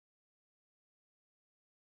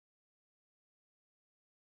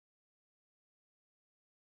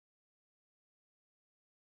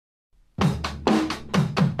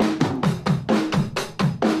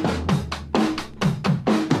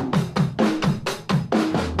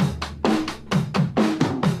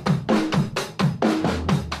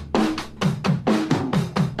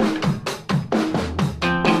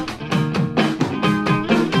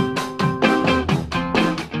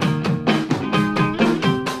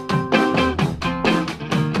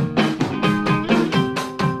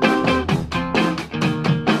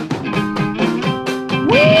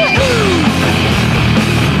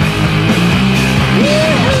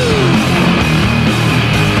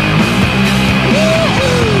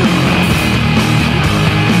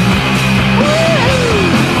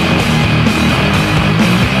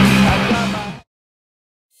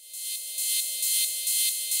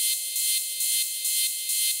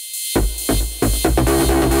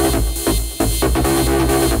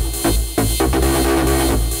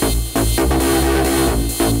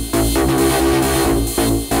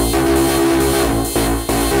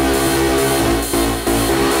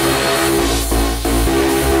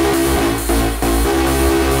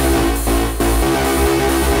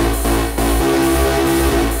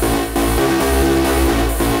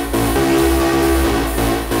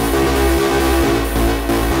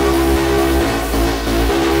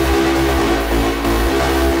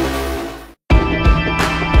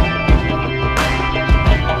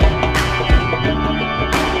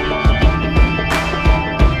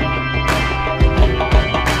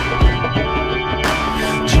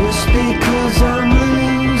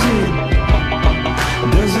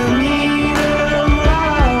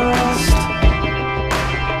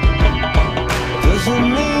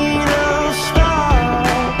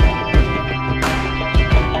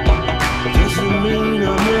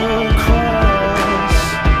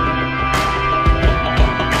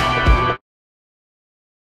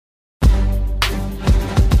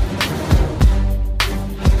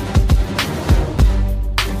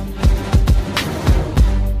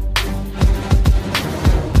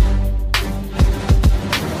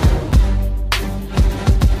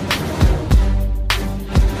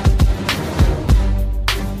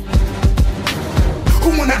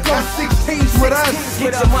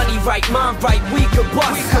right, mind right, we could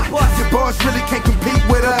bust. Your bars really can't compete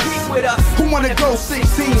with us. Who wanna go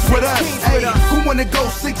 16s with us? Hey, who wanna go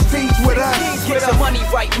 16s with us? Get the money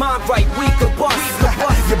right, mind right, we could bust.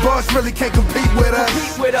 Your bars really can't compete with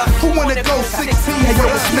us. Who wanna go 16s with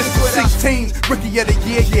us? Mr. 16, Rookie of the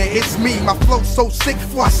Year, yeah, it's me. My flow so sick,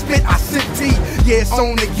 before I spit, I sip tea. Yeah, it's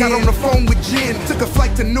on again. Got on the phone with Jen, took a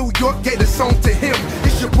flight to New York, gave the song to him.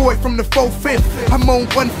 It's your boy from the 4/5. I'm on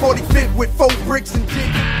 145th with 4 bricks and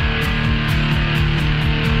jig.